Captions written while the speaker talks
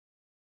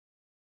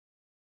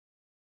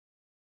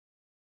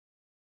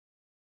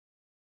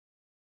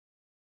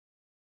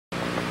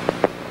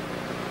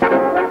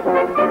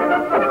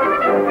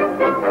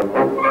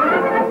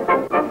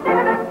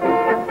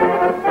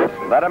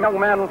That a young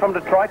man from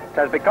Detroit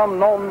has become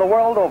known the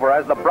world over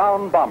as the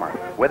Brown Bomber.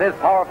 With his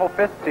powerful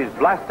fists, he's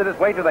blasted his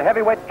way to the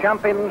heavyweight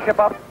championship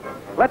up.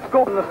 Let's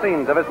go to the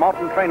scenes of his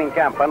mountain training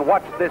camp and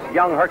watch this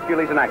young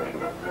Hercules in action.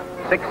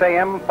 6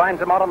 a.m.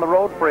 finds him out on the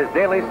road for his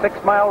daily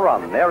 6-mile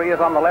run. There he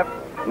is on the left,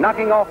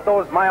 knocking off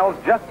those miles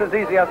just as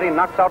easy as he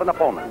knocks out an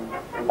opponent.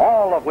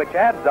 All of which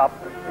adds up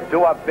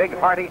to a big,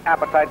 hearty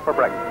appetite for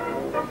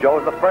breakfast.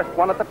 Joe's the first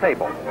one at the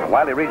table. And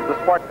while he reads the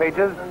sport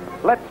pages,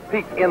 let's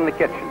peek in the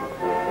kitchen.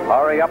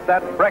 Hurry up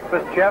that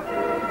breakfast, chef.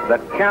 The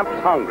champ's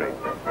hungry.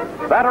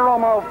 That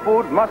aroma of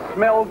food must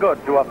smell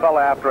good to a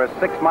fella after a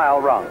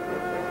 6-mile run.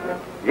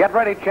 Get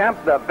ready,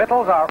 champ. The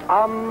victuals are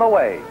on the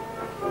way.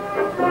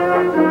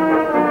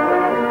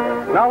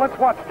 Now let's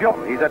watch Joe.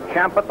 He's a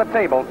champ at the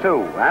table,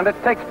 too. And it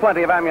takes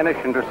plenty of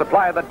ammunition to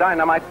supply the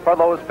dynamite for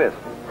those fists.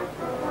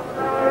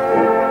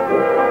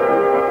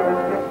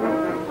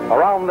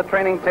 Around the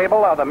training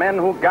table are the men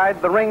who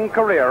guide the ring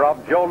career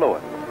of Joe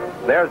Louis.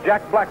 There's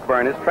Jack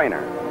Blackburn, his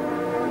trainer.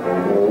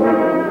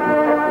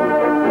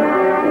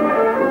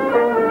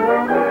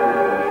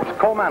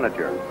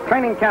 Co-manager.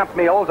 Training camp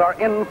meals are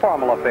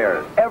informal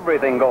affairs.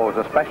 Everything goes,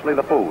 especially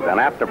the food. And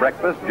after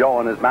breakfast, Joe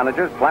and his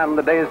managers plan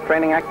the day's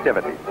training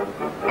activities.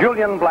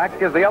 Julian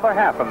Black is the other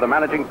half of the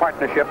managing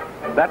partnership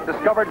that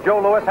discovered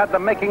Joe Louis had the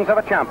makings of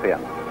a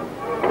champion.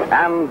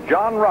 And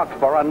John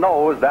Roxborough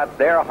knows that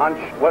their hunch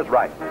was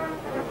right.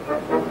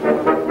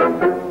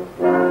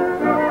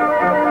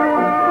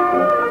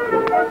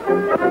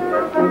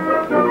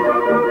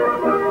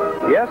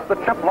 Yes, the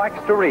champ likes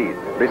to read.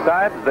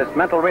 Besides, this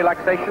mental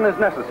relaxation is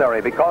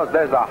necessary because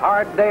there's a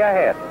hard day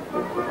ahead.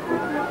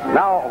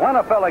 Now, when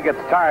a fella gets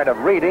tired of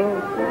reading,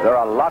 there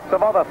are lots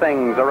of other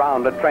things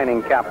around a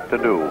training camp to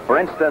do. For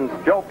instance,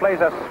 Joe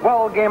plays a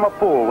swell game of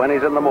pool when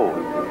he's in the mood.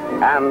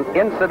 And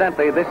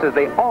incidentally, this is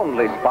the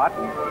only spot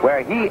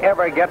where he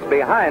ever gets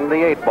behind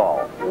the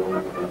 8-ball.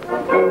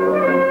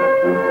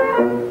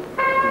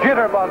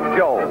 Jitterbug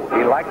Joe,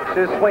 he likes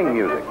his swing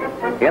music.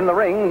 In the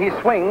ring, he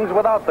swings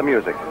without the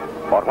music.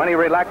 But when he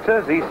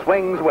relaxes, he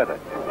swings with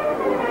it.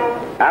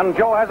 And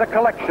Joe has a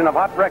collection of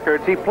hot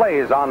records he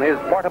plays on his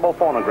portable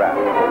phonograph.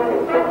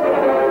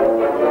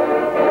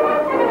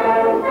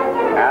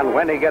 And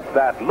when he gets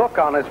that look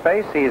on his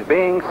face, he's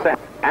being sent.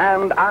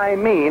 And I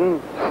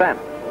mean sent.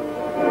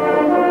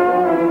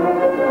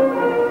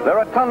 There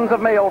are tons of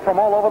mail from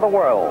all over the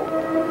world.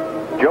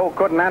 Joe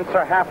couldn't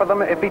answer half of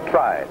them if he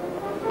tried.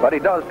 But he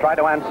does try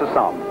to answer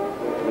some.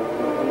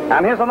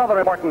 And here's another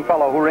important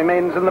fellow who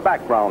remains in the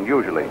background,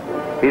 usually.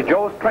 He's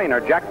Joe's trainer,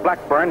 Jack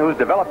Blackburn, who's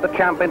developed the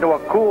champ into a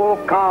cool,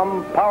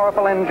 calm,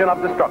 powerful engine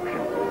of destruction.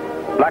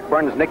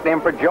 Blackburn's nickname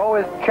for Joe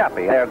is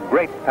Chappie. They're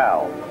great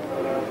pals.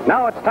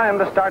 Now it's time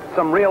to start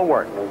some real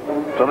work.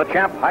 So the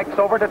champ hikes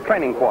over to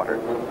training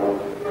quarters.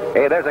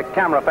 Hey, there's a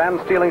camera fan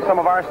stealing some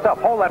of our stuff.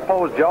 Hold that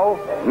pose, Joe.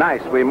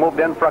 Nice. We moved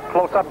in for a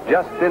close-up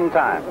just in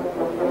time.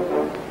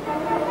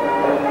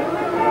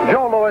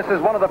 Joe Louis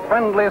is one of the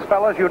friendliest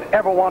fellows you'd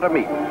ever want to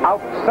meet.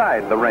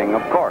 Outside the ring,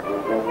 of course.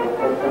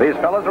 These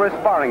fellows are his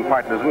sparring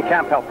partners and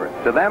camp helpers.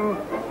 To them,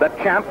 the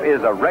champ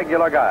is a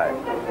regular guy.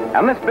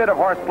 And this bit of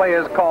horseplay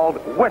is called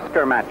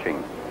whisker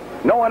matching.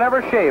 No one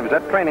ever shaves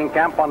at training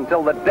camp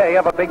until the day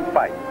of a big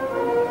fight.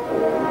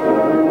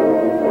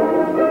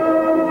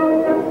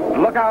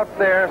 Look out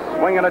there,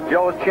 swinging at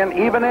Joe's chin,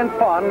 even in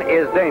fun,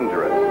 is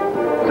dangerous.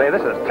 Say,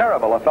 this is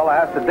terrible. A fella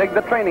has to dig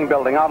the training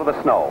building out of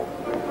the snow.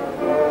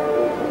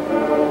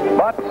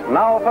 But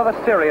now for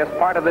the serious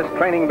part of this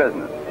training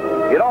business.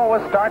 It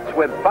always starts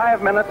with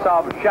 5 minutes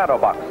of shadow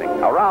boxing,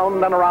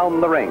 around and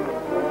around the ring.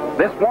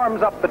 This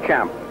warms up the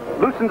champ,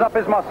 loosens up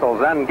his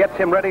muscles, and gets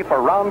him ready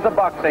for rounds of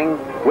boxing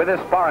with his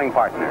sparring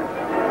partners.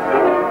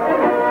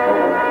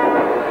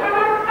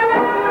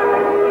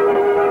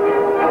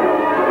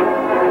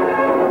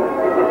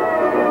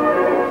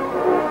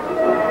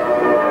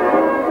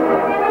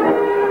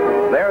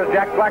 There's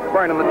Jack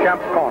Blackburn in the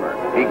champ's corner.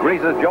 He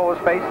greases Joe's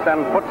face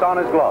and puts on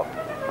his gloves.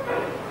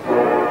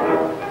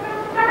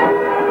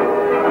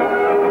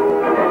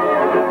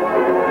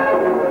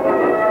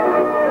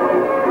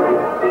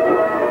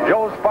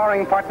 Joe's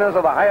sparring partners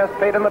are the highest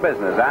paid in the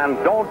business, and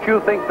don't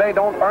you think they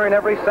don't earn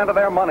every cent of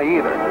their money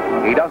either.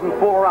 He doesn't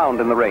fool around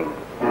in the ring.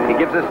 He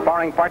gives his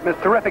sparring partners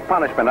terrific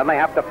punishment, and they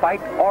have to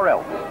fight or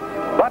else.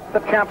 But the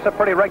champ's a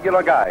pretty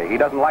regular guy. He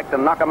doesn't like to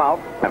knock them out.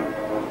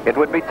 It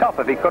would be tough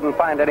if he couldn't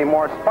find any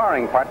more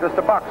sparring partners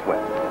to box with.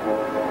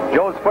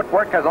 Joe's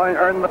footwork has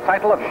earned the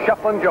title of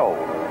Shufflin' Joe.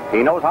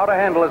 He knows how to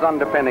handle his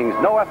underpinnings.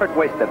 No effort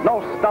wasted. No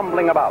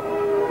stumbling about.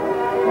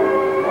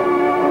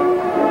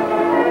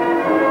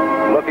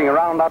 Looking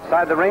around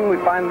outside the ring, we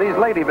find these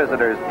lady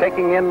visitors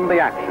taking in the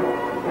action.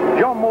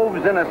 Joe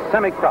moves in a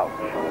semi-crouch,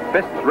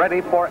 fists ready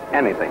for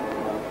anything.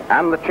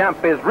 And the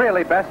champ is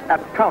really best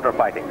at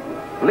counter-fighting.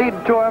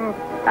 Lead to him,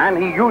 and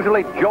he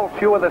usually jolts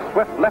you with a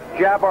swift left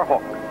jab or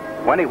hook.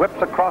 When he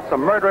whips across a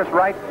murderous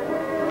right,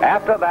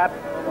 after that,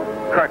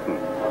 curtain.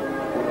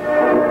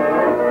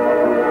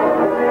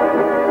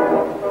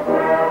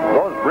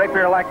 Those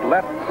rapier-like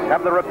lefts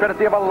have the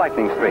rapidity of a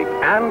lightning streak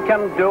and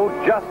can do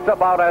just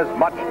about as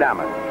much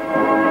damage.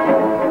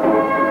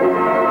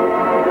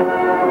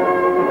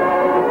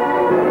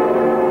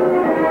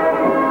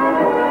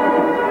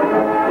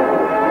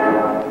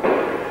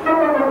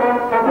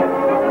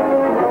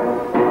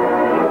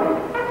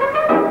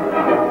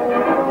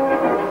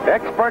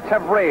 Experts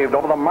have raved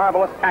over the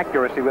marvelous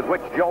accuracy with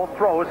which Joe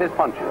throws his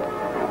punches.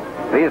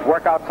 These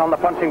workouts on the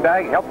punching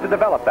bag help to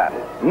develop that.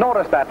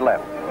 Notice that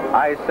left.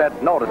 I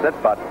said notice it,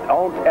 but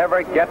don't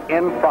ever get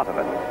in front of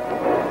it.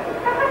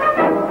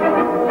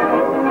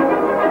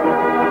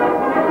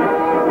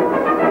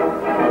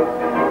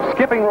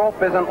 Skipping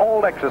rope is an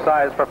old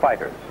exercise for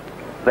fighters.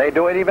 They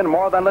do it even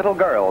more than little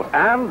girls,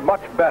 and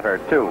much better,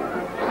 too.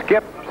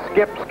 Skip,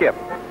 skip, skip.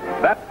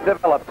 That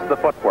develops the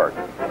footwork.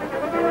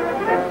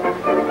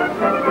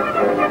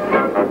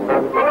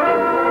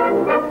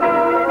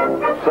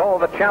 So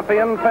the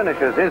champion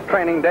finishes his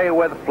training day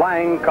with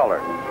flying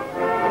colors.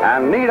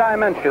 And need I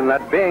mention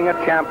that being a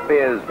champ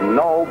is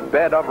no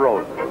bed of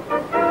roses.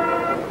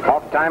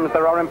 Oftentimes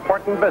there are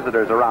important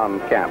visitors around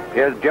camp.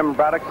 Here's Jim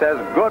Braddock says,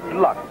 good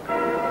luck.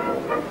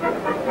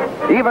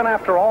 Even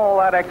after all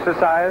that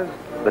exercise,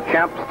 the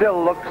champ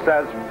still looks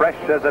as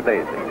fresh as a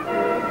daisy.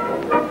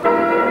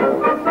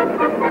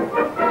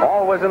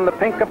 Always in the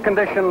pink of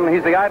condition,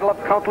 he's the idol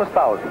of countless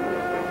thousands.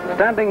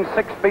 Standing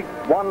 6 feet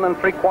 1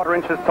 3/4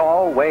 inches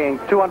tall, weighing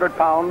 200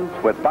 pounds,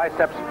 with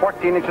biceps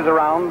 14 inches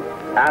around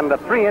and a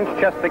 3-inch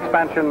chest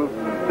expansion,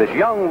 this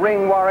young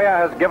ring warrior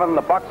has given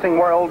the boxing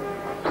world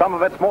some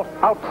of its most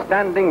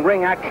outstanding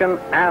ring action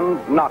and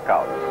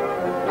knockouts,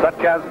 such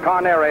as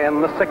Carnera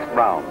in the 6th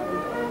round,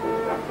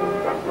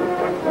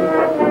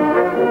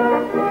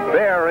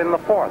 Bear in the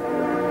 4th,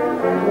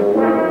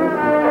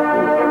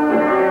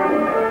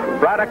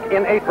 Braddock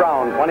in 8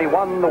 rounds when he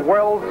won the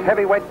World's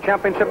Heavyweight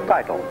Championship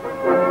title.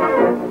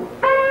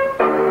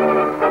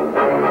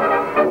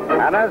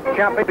 And as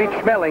champion, beat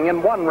Schmeling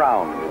in 1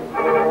 round.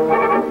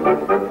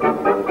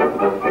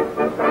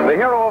 The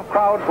hero of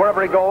crowds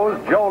wherever he goes,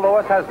 Joe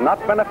Louis has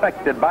not been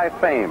affected by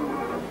fame,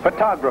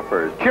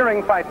 photographers,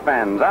 cheering fight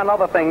fans, and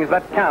other things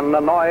that can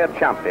annoy a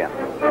champion.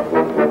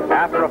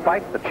 After a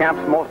fight, the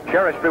champ's most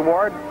cherished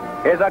reward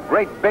is a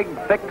great big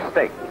thick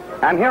steak.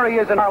 And here he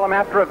is in Harlem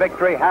after a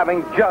victory,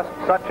 having just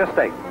such a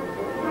steak.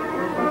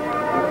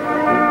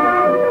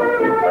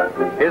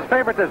 His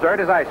favorite dessert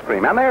is ice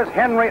cream, and there's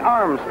Henry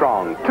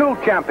Armstrong, 2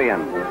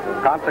 champions.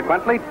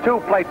 Consequently, 2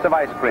 plates of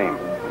ice cream.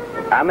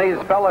 And these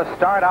fellas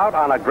start out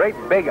on a great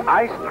big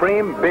ice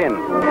cream bin.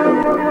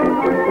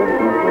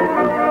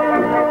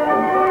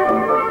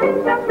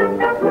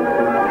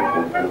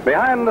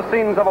 Behind the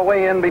scenes of a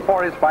weigh-in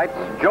before his fights,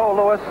 Joe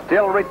Louis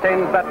still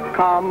retains that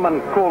calm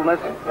and coolness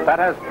that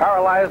has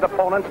paralyzed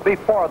opponents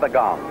before the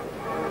gong.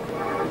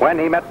 When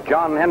he met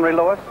John Henry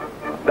Lewis,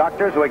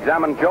 doctors who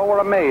examined Joe were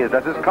amazed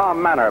at his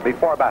calm manner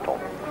before battle.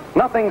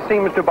 Nothing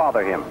seems to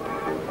bother him.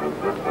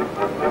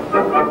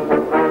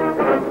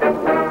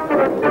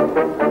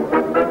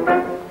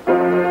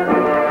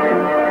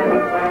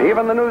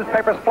 Even the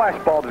newspaper's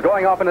flashbulbs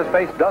going off in his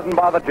face doesn't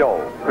bother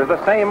Joe. It was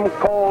the same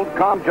cold,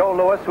 calm Joe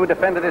Louis who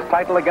defended his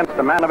title against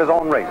a man of his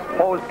own race,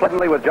 posed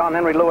pleasantly with John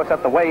Henry Lewis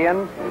at the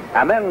weigh-in,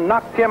 and then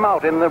knocked him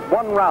out in the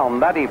 1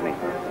 round that evening.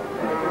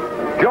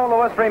 Joe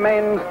Louis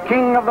remains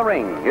king of the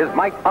ring. His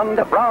might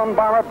under Brown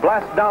Bomber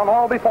blasts down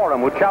all before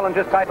him who challenge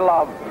his title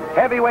of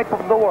heavyweight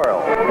of the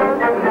world.